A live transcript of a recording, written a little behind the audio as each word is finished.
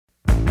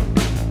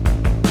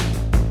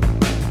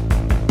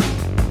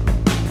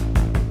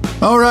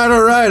All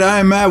right. I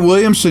am Matt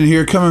Williamson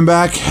here, coming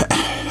back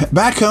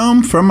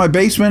home from my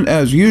basement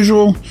as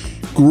usual.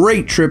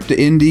 Great trip to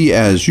Indy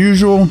as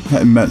usual.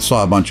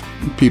 Saw a bunch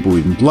of people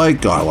we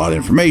like, got a lot of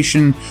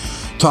information,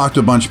 talked to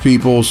a bunch of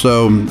people.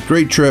 So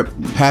great trip.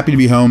 Happy to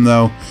be home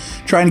though.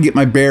 Trying to get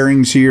my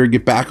bearings here,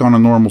 get back on a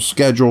normal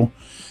schedule.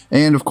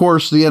 And of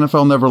course, the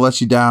NFL never lets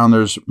you down.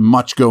 There's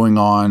much going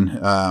on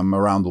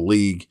around the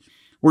league.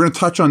 We're going to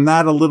touch on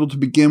that a little to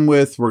begin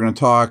with. We're going to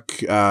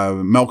talk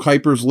Mel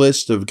Kiper's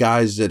list of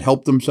guys that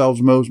helped themselves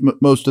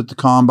most at the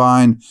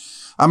Combine.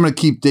 I'm going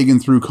to keep digging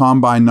through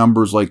Combine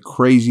numbers like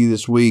crazy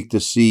this week to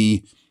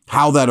see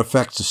how that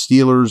affects the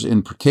Steelers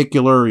in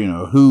particular,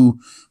 who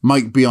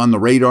might be on the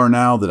radar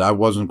now that I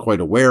wasn't quite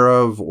aware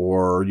of,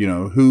 or,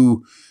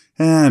 who,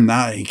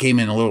 he came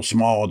in a little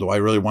small. Do I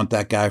really want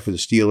that guy for the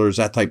Steelers?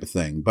 That type of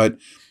thing. But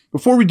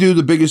before we do,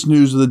 the biggest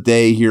news of the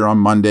day here on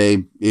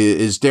Monday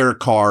is Derek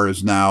Carr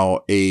is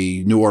now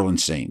a New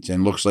Orleans Saint,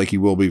 and looks like he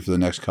will be for the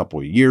next couple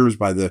of years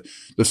by the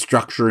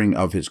structuring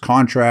of his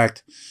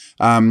contract.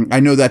 I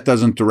know that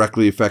doesn't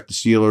directly affect the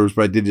Steelers,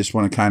 but I did just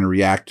want to kind of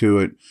react to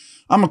it.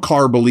 I'm a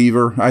Carr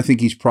believer. I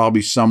think he's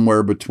probably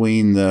somewhere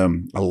between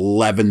the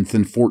 11th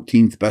and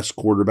 14th best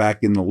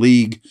quarterback in the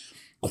league.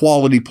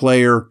 Quality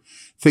player.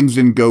 Things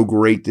didn't go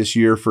great this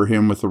year for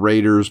him with the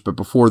Raiders, but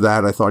before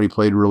that, I thought he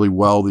played really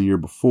well the year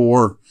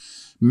before.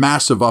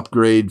 Massive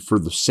upgrade for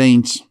the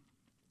Saints,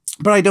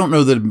 but I don't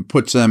know that it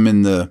puts them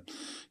in the,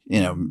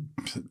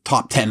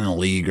 top 10 in the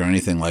league or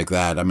anything like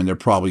that. I mean, they're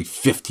probably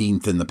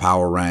 15th in the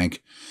power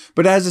rank,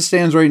 but as it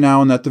stands right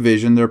now in that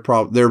division, they're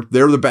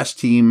the best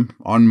team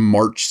on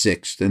March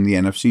 6th in the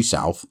NFC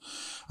South.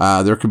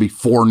 There could be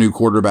 4 new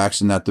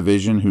quarterbacks in that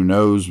division. Who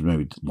knows?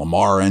 Maybe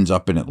Lamar ends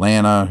up in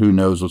Atlanta. Who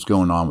knows what's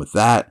going on with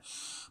that?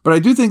 But I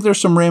do think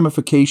there's some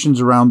ramifications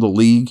around the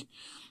league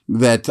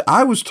that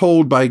I was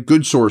told by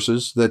good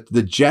sources that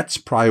the Jets'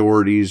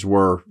 priorities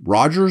were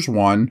Rodgers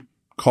 1,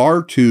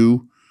 Carr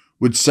 2,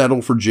 would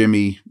settle for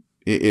Jimmy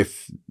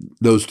if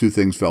those two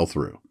things fell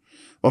through.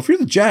 Well, if you're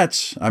the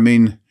Jets, I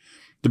mean,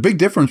 the big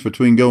difference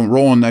between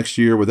rolling next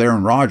year with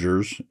Aaron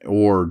Rodgers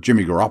or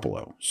Jimmy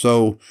Garoppolo.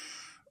 So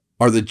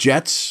are the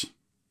Jets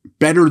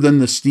better than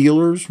the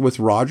Steelers with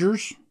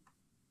Rodgers?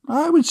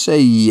 I would say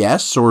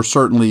yes, or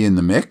certainly in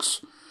the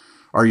mix.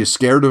 Are you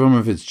scared of him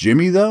if it's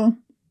Jimmy, though?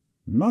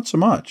 Not so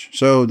much.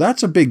 So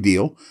that's a big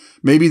deal.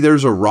 Maybe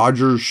there's a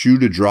Rodgers shoe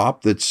to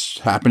drop that's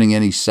happening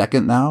any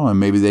second now, and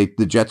maybe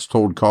the Jets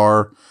told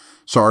Carr,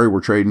 sorry, we're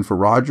trading for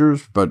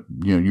Rodgers, but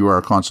you are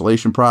a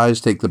consolation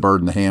prize. Take the bird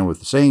in the hand with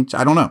the Saints.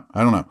 I don't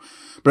know.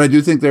 But I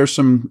do think there's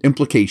some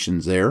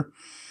implications there.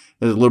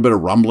 There's a little bit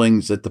of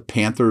rumblings that the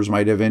Panthers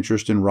might have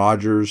interest in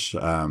Rodgers,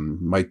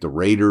 might the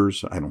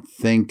Raiders. I don't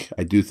think.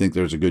 I do think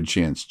there's a good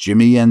chance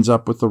Jimmy ends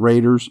up with the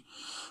Raiders.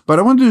 But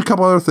I want to do a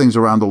couple other things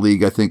around the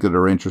league I think that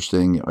are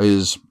interesting.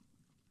 Is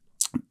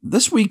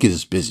this week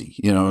is busy.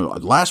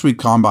 Last week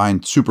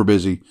Combine, super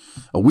busy.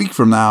 A week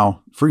from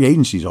now, free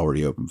agency's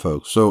already open,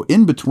 folks. So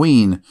in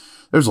between,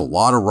 there's a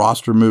lot of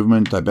roster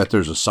movement. I bet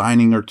there's a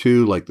signing or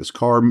two, like this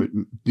Carr,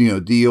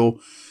 deal.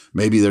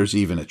 Maybe there's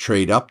even a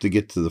trade up to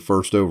get to the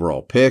first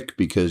overall pick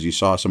because you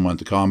saw someone at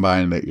the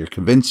Combine that you're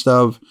convinced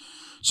of.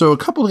 So a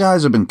couple of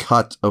guys have been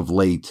cut of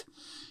late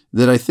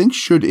that I think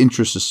should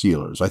interest the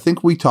Steelers. I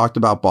think we talked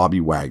about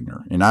Bobby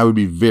Wagner, and I would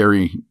be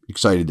very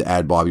excited to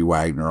add Bobby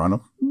Wagner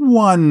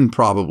on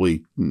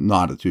probably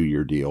not a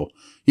 2-year deal.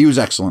 He was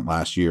excellent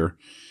last year.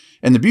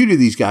 And the beauty of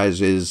these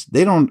guys is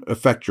they don't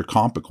affect your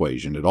comp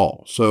equation at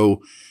all.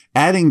 So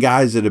adding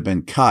guys that have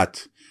been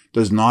cut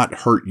does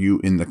not hurt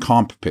you in the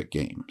comp pick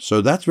game.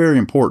 So that's very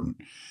important.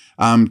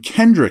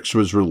 Kendricks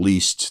was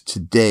released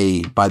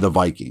today by the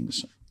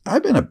Vikings.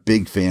 I've been a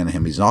big fan of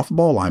him. He's an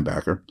off-the-ball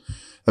linebacker.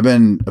 I've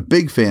been a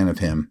big fan of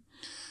him.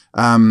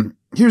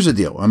 Here's the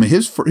deal. I mean,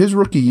 his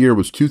rookie year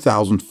was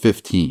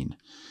 2015,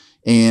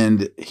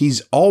 and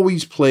he's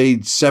always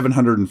played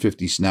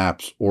 750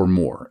 snaps or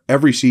more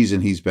every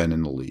season he's been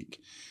in the league.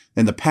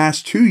 In the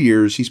past 2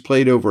 years, he's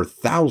played over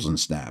 1,000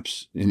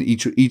 snaps in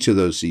each of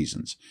those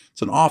seasons.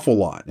 It's an awful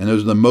lot, and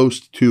those are the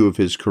most 2 of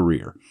his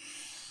career.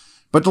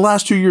 But the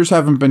last 2 years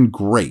haven't been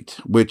great,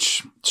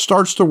 which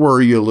starts to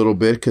worry you a little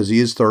bit because he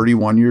is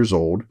 31 years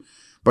old.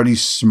 But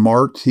he's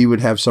smart. He would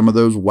have some of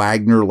those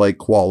Wagner-like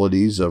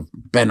qualities of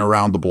been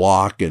around the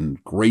block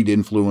and great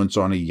influence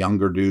on a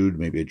younger dude,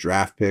 maybe a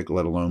draft pick,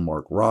 let alone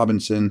Mark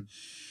Robinson.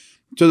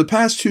 So the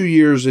past 2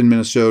 years in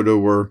Minnesota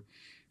were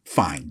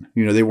fine.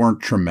 They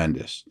weren't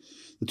tremendous.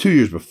 The 2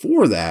 years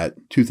before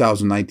that,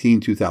 2019,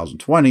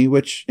 2020,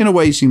 which in a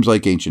way seems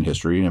like ancient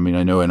history. I mean,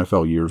 I know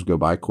NFL years go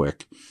by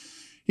quick.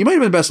 He might have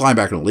been the best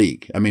linebacker in the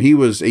league. I mean, he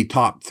was a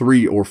top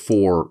 3 or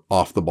 4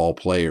 off-the-ball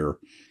player.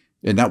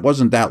 And that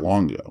wasn't that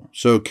long ago.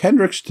 So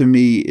Kendricks to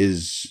me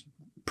is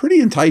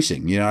pretty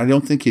enticing. I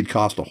don't think he'd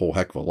cost a whole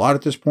heck of a lot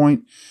at this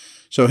point.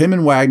 So him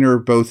and Wagner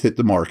both hit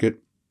the market.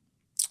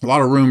 A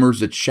lot of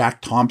rumors that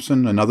Shaq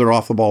Thompson, another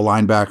off-the-ball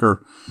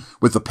linebacker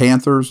with the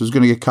Panthers, is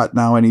going to get cut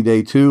now any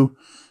day too.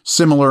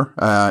 Similar.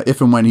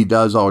 If and when he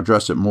does, I'll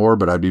address it more,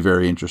 but I'd be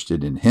very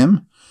interested in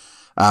him.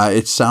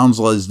 It sounds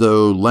as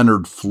though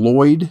Leonard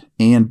Floyd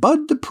and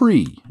Bud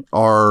Dupree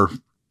are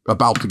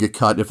about to get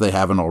cut if they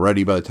haven't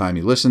already by the time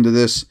you listen to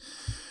this.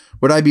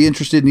 Would I be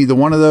interested in either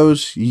one of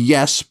those?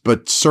 Yes,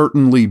 but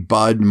certainly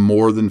Bud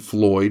more than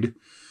Floyd.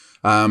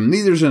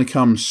 Neither's going to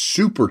come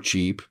super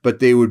cheap, but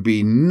they would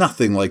be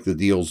nothing like the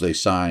deals they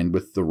signed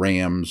with the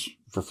Rams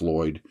for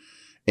Floyd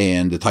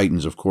and the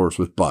Titans, of course,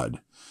 with Bud.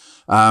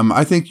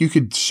 I think you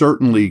could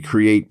certainly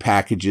create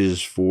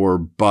packages for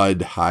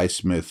Bud,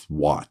 Highsmith,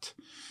 Watt.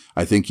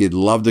 I think he'd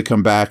love to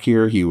come back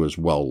here. He was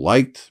well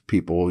liked.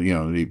 People,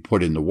 he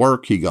put in the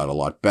work. He got a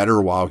lot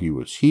better while he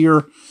was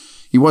here.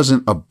 He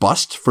wasn't a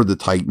bust for the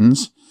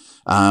Titans.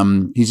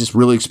 He's just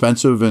really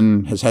expensive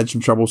and has had some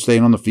trouble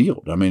staying on the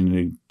field. I mean,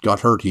 he got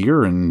hurt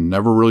here and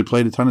never really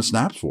played a ton of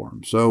snaps for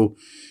him. So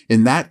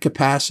in that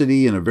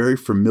capacity, in a very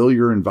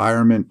familiar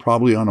environment,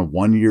 probably on a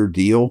 1-year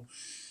deal,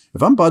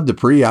 if I'm Bud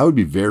Dupree, I would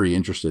be very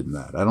interested in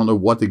that. I don't know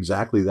what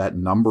exactly that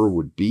number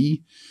would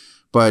be,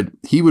 but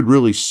he would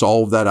really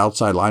solve that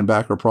outside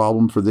linebacker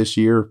problem for this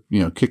year.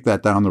 Kick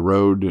that down the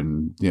road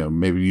and,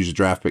 maybe use a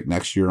draft pick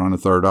next year on a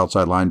third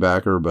outside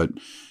linebacker. But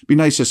it'd be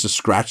nice just to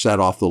scratch that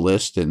off the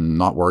list and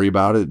not worry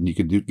about it. And you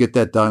could get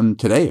that done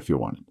today if you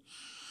wanted.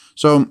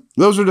 So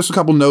those are just a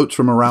couple notes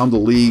from around the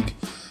league.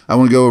 I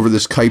want to go over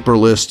this Kuiper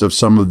list of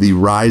some of the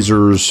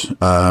risers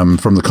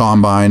from the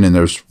combine, and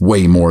there's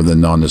way more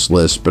than on this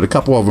list, but a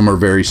couple of them are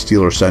very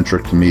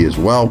Steeler-centric to me as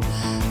well.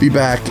 Be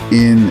back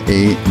in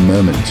a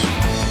moment.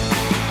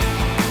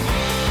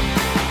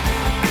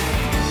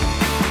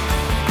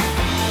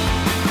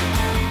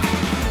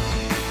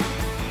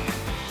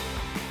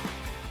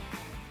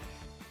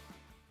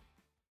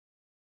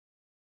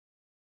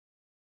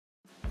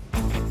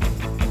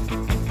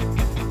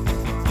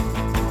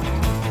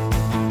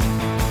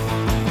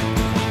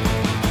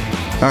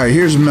 All right,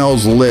 here's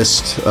Mel's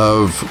list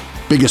of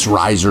biggest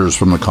risers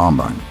from the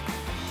combine.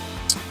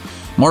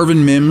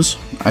 Marvin Mims,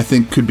 I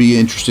think, could be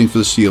interesting for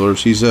the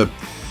Steelers. He's a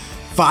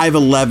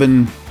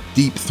 5'11",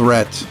 deep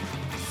threat,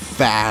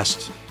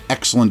 fast,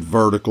 excellent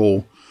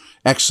vertical,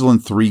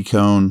 excellent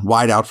three-cone,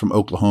 wide out from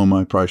Oklahoma.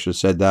 I probably should have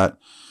said that.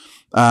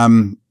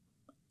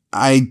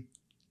 I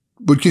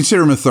would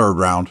consider him a third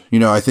round.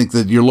 I think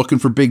that you're looking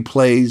for big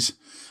plays.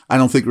 I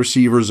don't think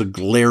receiver is a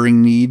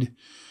glaring need.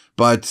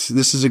 But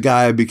this is a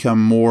guy I've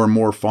become more and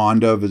more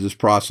fond of as this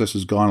process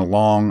has gone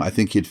along. I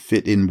think he'd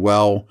fit in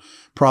well,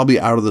 probably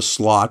out of the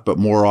slot, but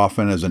more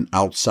often as an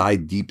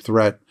outside deep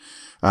threat.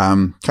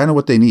 Kind of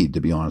what they need,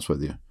 to be honest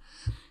with you.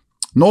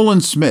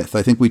 Nolan Smith,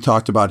 I think we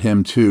talked about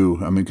him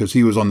too. Because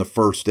he was on the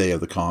first day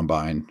of the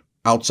combine.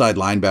 Outside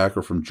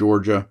linebacker from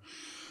Georgia.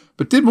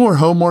 But did more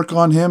homework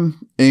on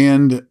him.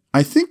 And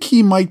I think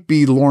he might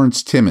be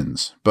Lawrence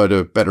Timmons, but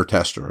a better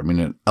tester.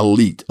 An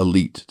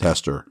elite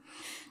tester.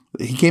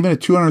 He came in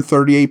at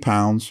 238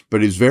 pounds,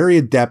 but is very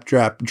adept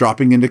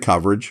dropping into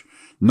coverage,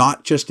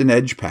 not just an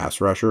edge pass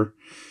rusher.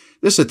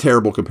 This is a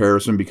terrible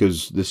comparison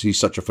because he's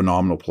such a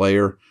phenomenal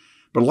player.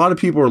 But a lot of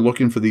people are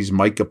looking for these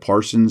Micah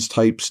Parsons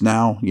types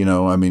now.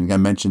 I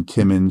mentioned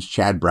Timmons,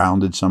 Chad Brown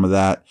did some of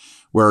that.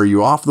 Where are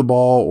you off the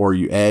ball or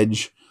you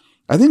edge?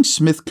 I think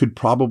Smith could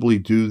probably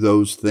do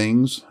those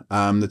things.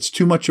 That's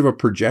too much of a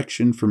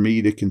projection for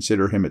me to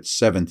consider him at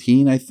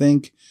 17, I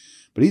think.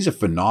 But he's a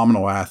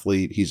phenomenal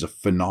athlete. He's a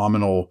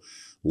phenomenal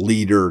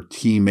leader,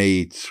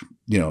 teammate,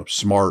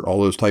 smart,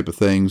 all those type of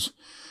things.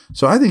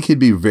 So I think he'd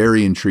be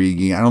very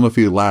intriguing. I don't know if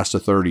he'd last a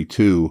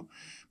 32,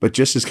 but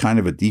just as kind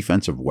of a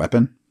defensive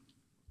weapon.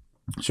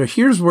 So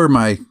here's where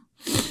I'm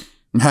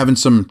having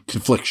some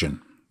confliction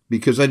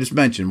because I just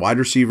mentioned wide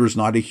receiver is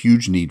not a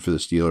huge need for the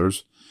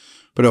Steelers,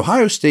 but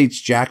Ohio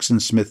State's Jackson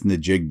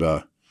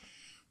Smith-Njigba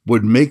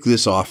would make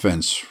this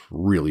offense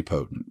really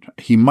potent.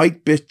 He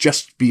might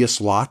just be a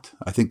slot.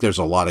 I think there's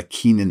a lot of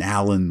Keenan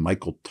Allen,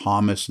 Michael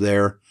Thomas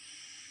there.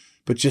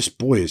 But just,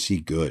 boy, is he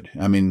good.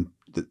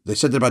 They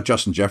said that about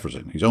Justin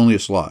Jefferson. He's only a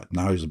slot.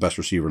 Now he's the best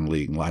receiver in the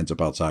league and lines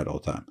up outside all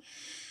the time.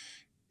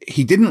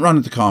 He didn't run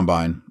at the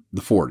combine,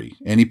 the 40,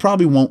 and he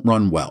probably won't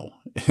run well.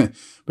 But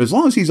as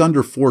long as he's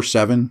under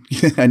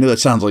 4.7, I know that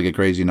sounds like a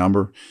crazy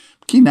number.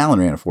 Keenan Allen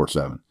ran a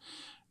 4.7.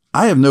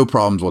 I have no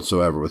problems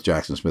whatsoever with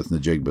Jackson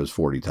Smith-Njigba's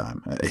 40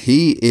 time.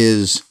 He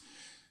is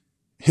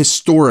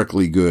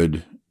historically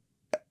good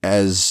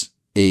as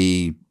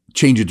a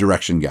change of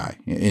direction guy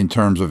in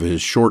terms of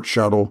his short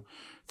shuttle.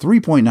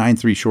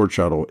 3.93 short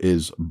shuttle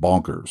is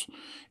bonkers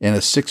and a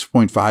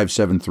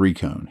 6.57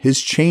 three-cone.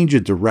 His change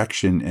of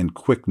direction and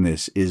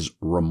quickness is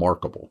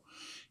remarkable.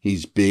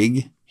 He's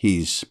big.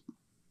 He's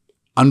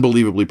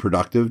unbelievably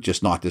productive,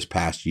 just not this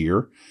past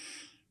year.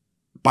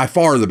 By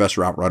far the best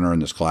route runner in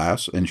this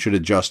class and should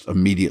adjust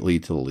immediately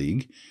to the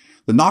league.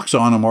 The knocks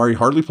on him are he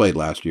hardly played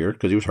last year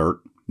because he was hurt.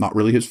 Not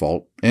really his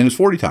fault. And his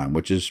 40 time,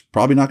 which is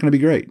probably not going to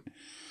be great.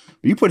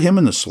 But you put him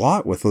in the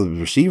slot with the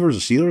receivers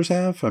the Steelers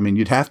have.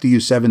 You'd have to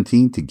use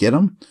 17 to get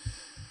him.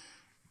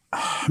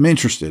 I'm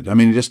interested.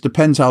 It just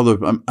depends how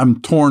I'm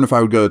torn if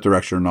I would go that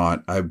direction or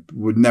not. I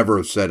would never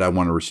have said I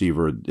want a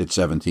receiver at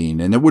 17,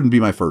 and it wouldn't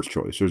be my first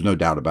choice. There's no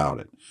doubt about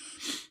it.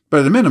 But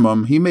at a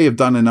minimum, he may have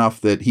done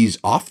enough that he's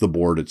off the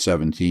board at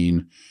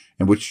 17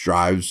 and which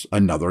drives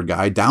another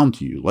guy down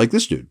to you, like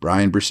this dude,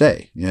 Brian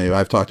Brisset.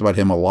 I've talked about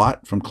him a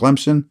lot from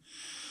Clemson.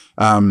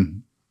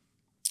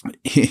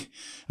 He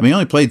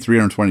only played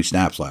 320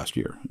 snaps last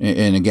year.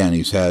 And again,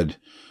 he's had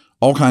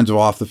all kinds of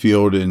off the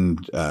field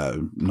and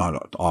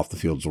not off the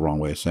field is the wrong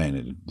way of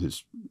saying it.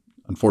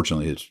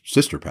 Unfortunately, his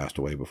sister passed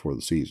away before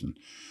the season.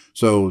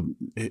 So,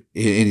 and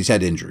he's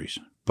had injuries.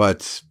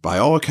 But by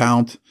all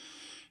account,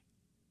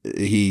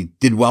 he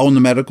did well in the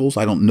medicals.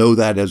 I don't know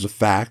that as a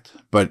fact,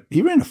 but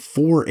he ran a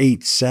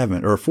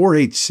 4.87 or a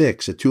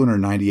 4.86 at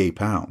 298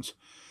 pounds.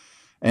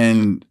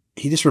 And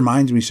he just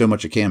reminds me so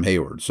much of Cam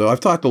Hayward. So I've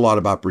talked a lot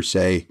about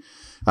Brisset.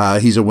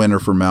 He's a winner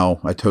for Mel.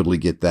 I totally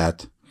get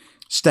that.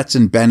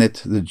 Stetson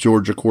Bennett, the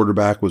Georgia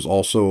quarterback, was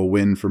also a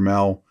win for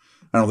Mel.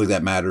 I don't think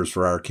that matters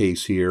for our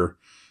case here.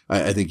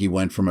 I think he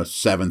went from a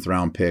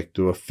 7th-round pick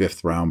to a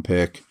 5th-round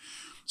pick.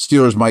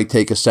 Steelers might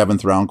take a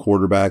 7th-round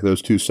quarterback.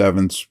 Those 2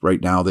 7ths,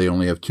 right now, they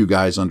only have 2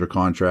 guys under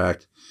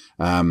contract.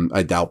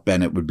 I doubt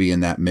Bennett would be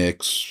in that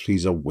mix.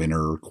 He's a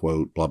winner,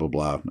 quote, blah, blah,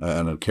 blah.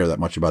 I don't care that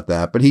much about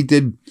that. But he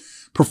did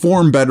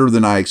perform better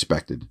than I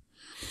expected.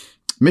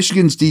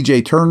 Michigan's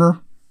DJ Turner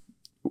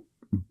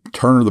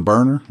the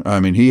burner.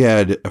 He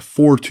had a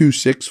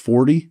 4.26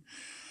 40.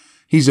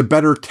 He's a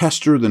better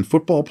tester than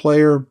football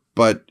player,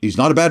 but he's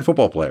not a bad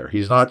football player.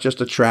 He's not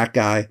just a track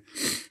guy.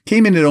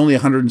 Came in at only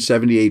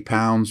 178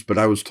 pounds, but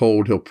I was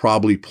told he'll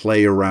probably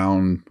play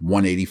around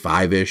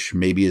 185-ish,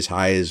 maybe as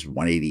high as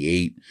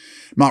 188. I'm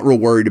not real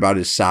worried about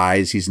his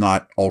size. He's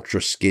not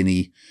ultra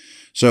skinny.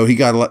 So he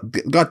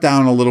got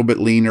down a little bit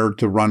leaner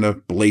to run a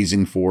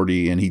blazing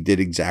 40, and he did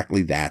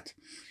exactly that.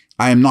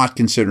 I am not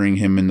considering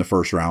him in the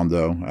first round,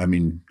 though.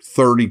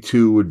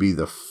 32 would be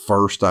the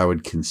first I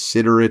would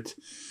consider it,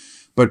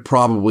 but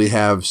probably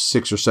have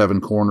 6 or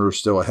 7 corners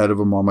still ahead of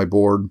him on my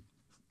board.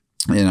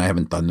 And I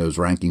haven't done those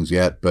rankings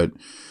yet, but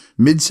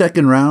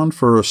mid-second round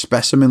for a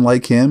specimen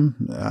like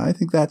him, I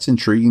think that's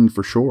intriguing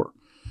for sure.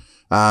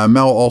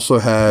 Mel also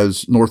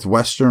has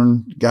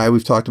Northwestern guy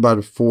we've talked about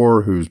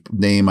before, whose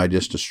name I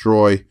just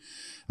destroy.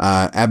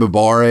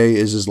 Abibare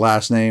is his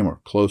last name,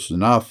 or close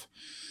enough.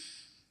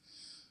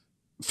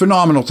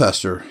 Phenomenal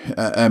tester.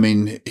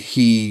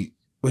 He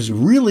was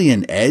really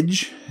an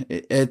edge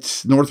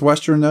at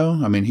Northwestern, though.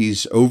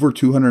 He's over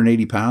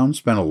 280 pounds,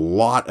 spent a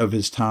lot of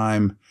his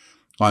time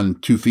on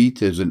 2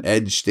 feet as an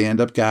edge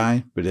stand-up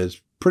guy, but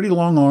has pretty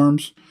long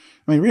arms.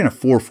 He ran a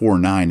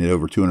 4.49 at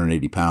over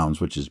 280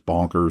 pounds, which is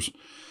bonkers.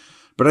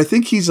 But I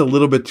think he's a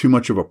little bit too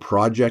much of a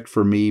projection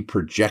for me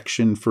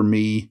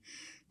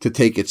to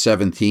take at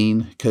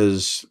 17,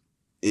 because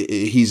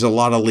he's a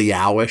lot of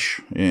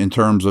Liao-ish in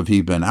terms of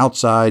he's been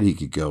outside, he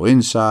could go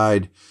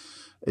inside.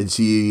 Is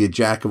he a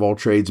jack of all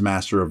trades,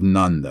 master of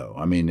none, though?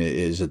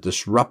 Is a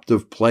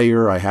disruptive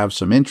player. I have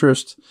some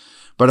interest,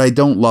 but I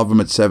don't love him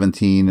at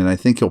 17, and I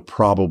think he'll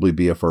probably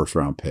be a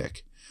first-round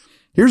pick.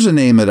 Here's a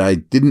name that I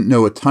didn't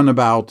know a ton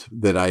about,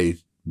 that I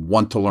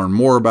want to learn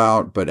more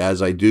about, but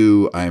as I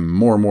do, I'm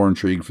more and more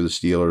intrigued for the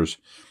Steelers.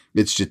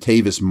 It's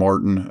Jatavis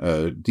Martin,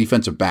 a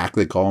defensive back,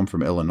 they call him,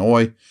 from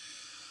Illinois.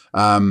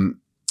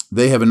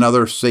 They have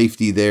another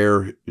safety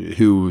there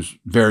who's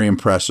very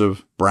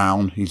impressive,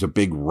 Brown. He's a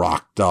big,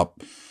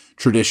 rocked-up,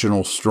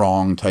 traditional,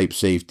 strong type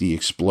safety,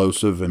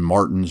 explosive, and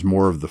Martin's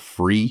more of the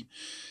free.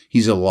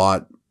 He's a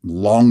lot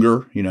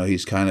longer.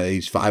 He's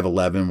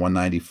 5'11",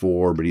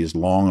 194, but he has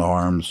long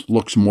arms,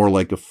 looks more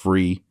like a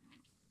free.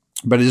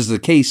 But as is the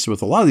case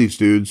with a lot of these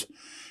dudes,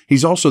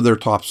 he's also their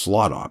top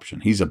slot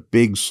option. He's a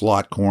big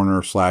slot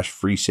corner /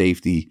 free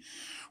safety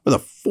with a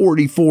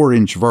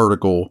 44-inch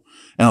vertical,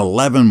 an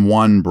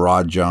 11-1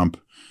 broad jump,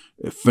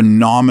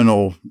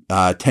 phenomenal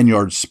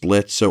 10-yard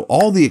split. So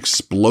all the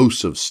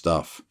explosive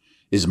stuff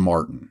is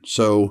Martin.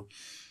 So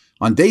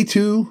on day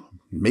 2,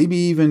 maybe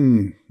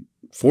even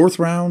 4th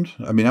round,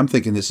 I'm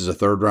thinking this is a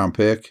 3rd-round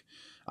pick.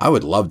 I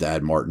would love to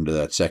add Martin to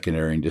that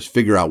secondary and just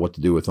figure out what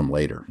to do with him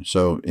later.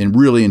 So, a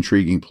really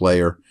intriguing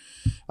player.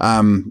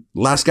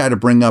 Last guy to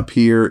bring up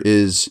here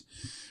is,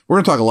 we're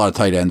going to talk a lot of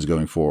tight ends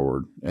going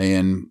forward.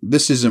 And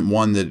this isn't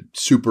one that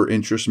super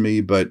interests me,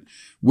 but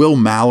Will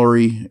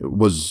Mallory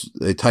was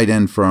a tight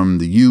end from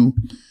the U.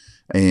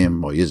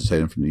 And, he is a tight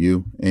end from the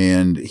U.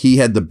 And he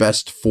had the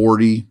best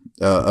 40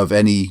 of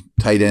any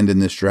tight end in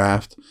this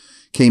draft.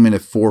 Came in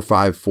at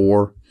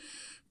 4.54.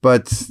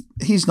 But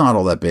he's not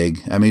all that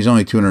big. He's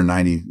only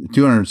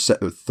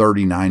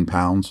 239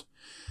 pounds.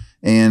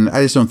 And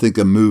I just don't think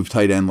a move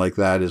tight end like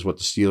that is what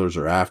the Steelers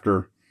are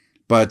after.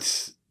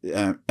 But, he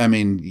ran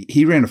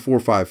a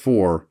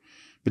 4.54.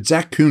 But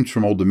Zach Kuntz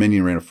from Old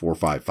Dominion ran a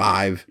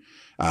 4.55.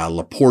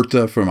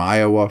 Laporta from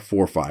Iowa,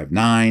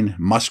 4.59.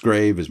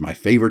 Musgrave is my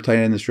favorite tight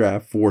end in this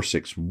draft,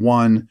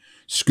 4.61.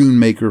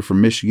 Schoonmaker from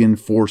Michigan,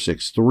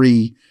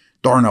 4.63.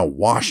 Darnell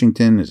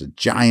Washington is a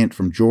giant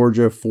from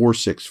Georgia,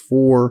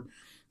 4.64.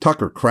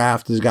 Tucker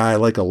Kraft is a guy I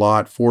like a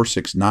lot,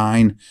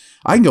 4.69.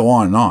 I can go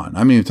on and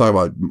on. You talk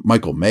about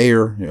Michael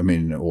Mayer,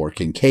 or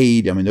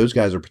Kincaid. Those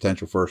guys are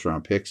potential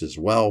first-round picks as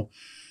well.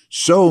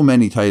 So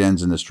many tight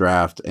ends in this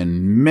draft,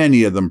 and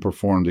many of them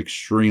performed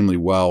extremely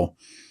well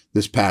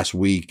this past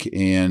week.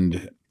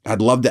 And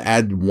I'd love to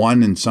add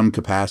one in some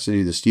capacity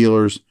to the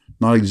Steelers.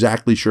 Not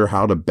exactly sure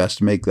how to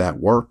best make that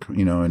work,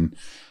 and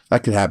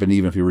that could happen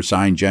even if you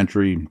resign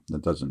Gentry.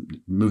 That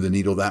doesn't move the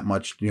needle that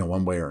much,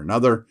 one way or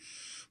another.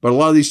 But a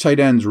lot of these tight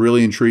ends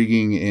really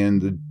intriguing,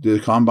 and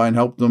the combine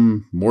helped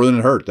them more than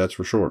it hurt, that's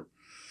for sure.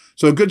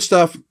 So good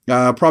stuff.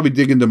 Probably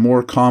dig into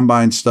more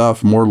combine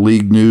stuff, more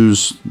league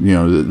news,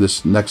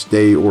 this next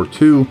day or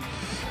two,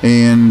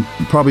 and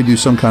probably do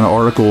some kind of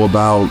article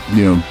about,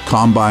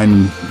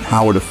 combine,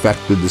 how it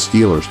affected the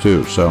Steelers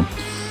too. So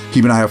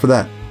keep an eye out for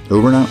that.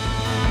 Over and out.